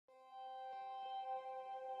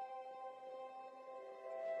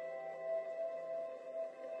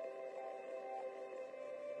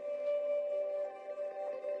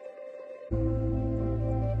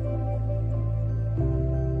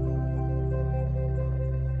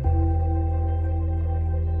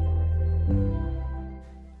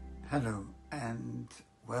Hello and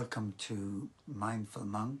welcome to Mindful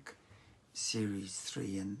Monk Series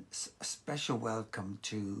 3, and a special welcome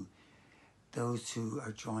to those who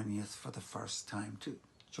are joining us for the first time, to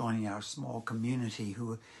joining our small community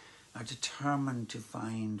who are determined to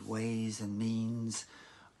find ways and means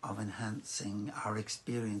of enhancing our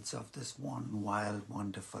experience of this one wild,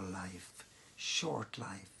 wonderful life, short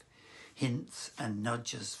life, hints and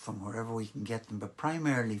nudges from wherever we can get them, but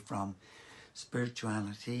primarily from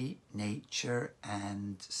spirituality, nature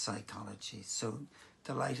and psychology. So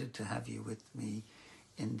delighted to have you with me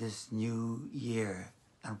in this new year,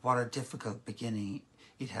 and what a difficult beginning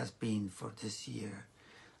it has been for this year.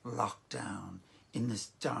 Lockdown in this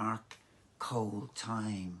dark, cold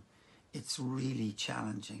time. It's really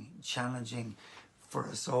challenging for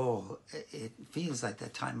us all. It feels like a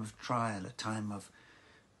time of trial, a time of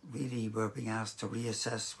really we're being asked to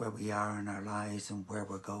reassess where we are in our lives and where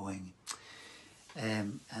we're going.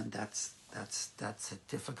 And that's a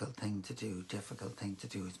difficult thing to do.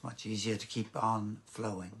 It's much easier to keep on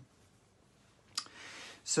flowing.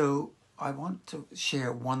 So I want to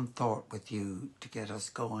share one thought with you to get us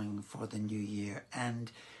going for the new year.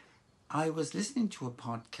 And I was listening to a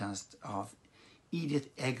podcast of Edith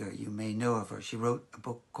Egger. You may know of her. She wrote a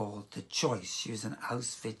book called The Choice. She was an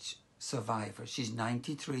Auschwitz survivor. She's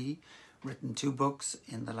 93, written 2 books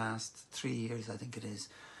in the last 3 years, I think it is.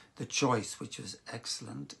 The Choice, which was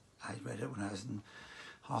excellent. I read it when I was in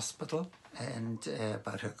hospital, and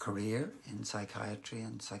about her career in psychiatry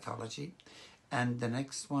and psychology. And the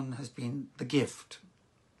next one has been The Gift.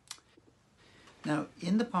 Now,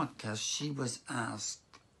 in the podcast, she was asked,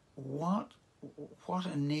 what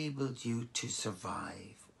enabled you to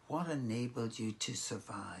survive? What enabled you to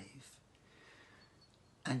survive?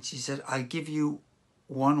 And she said, I give you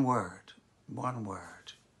one word.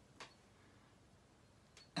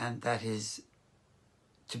 And that is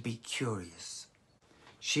to be curious.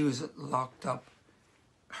 She was locked up.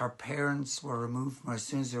 Her parents were removed from her as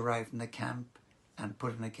soon as they arrived in the camp and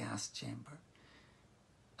put in a gas chamber.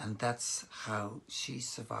 And that's how she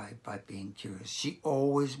survived, by being curious. She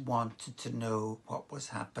always wanted to know what was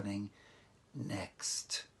happening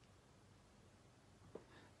next.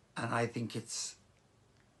 And I think it's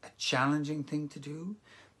a challenging thing to do,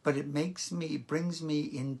 but it brings me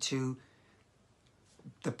into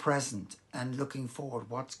the present and looking forward.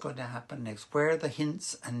 What's going to happen next? Where are the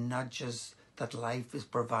hints and nudges that life is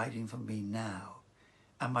providing for me now?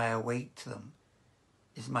 Am I awake to them?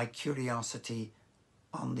 Is my curiosity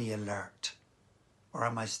on the alert, or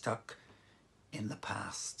am I stuck in the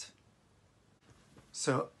past?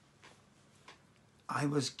 So I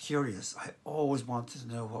was curious. I always wanted to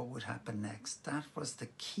know what would happen next. That was the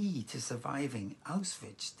key to surviving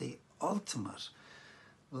Auschwitz, the ultimate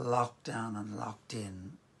locked down and locked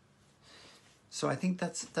in. So I think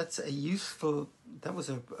that was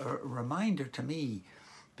a reminder to me,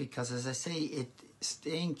 because as I say,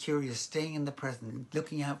 staying curious, staying in the present,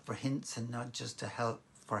 looking out for hints and nudges to help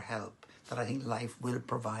that I think life will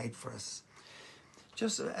provide for us.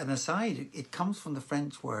 Just an aside, it comes from the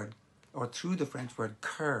French word, or through the French word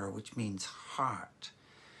cœur, which means heart.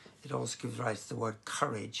 It also gives rise to the word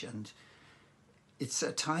courage, and it's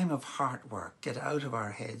a time of heart work. Get out of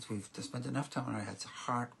our heads. We've spent enough time on our heads.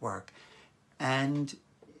 Heart work. And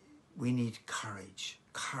we need courage.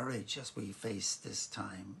 Courage as we face this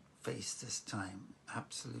time.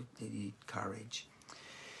 Absolutely need courage.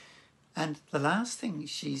 And the last thing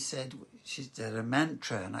she said a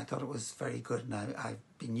mantra, and I thought it was very good, and I've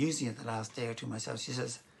been using it the last day or two myself. She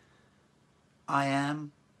says, I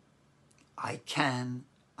am, I can,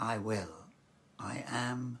 I will. I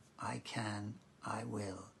am, I can, I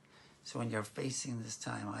will. So when you're facing this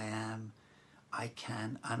time, I am, I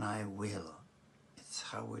can, and I will. It's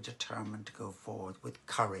how we're determined to go forward with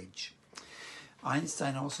courage.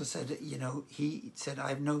 Einstein also said, he said, I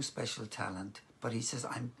have no special talent, but he says,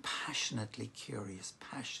 I'm passionately curious.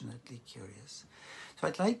 So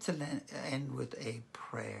I'd like to end with a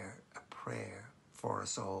prayer for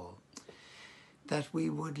us all, that we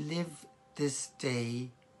would live this day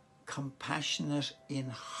compassionate in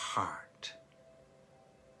heart,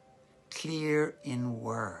 clear in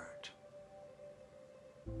word,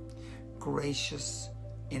 gracious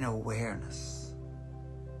in awareness,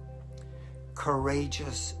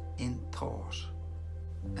 courageous in thought,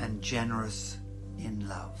 and generous in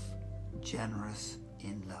love.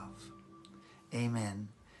 Amen.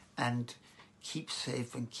 And keep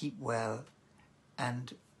safe and keep well,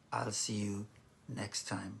 and I'll see you next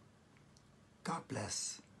time. God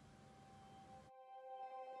bless.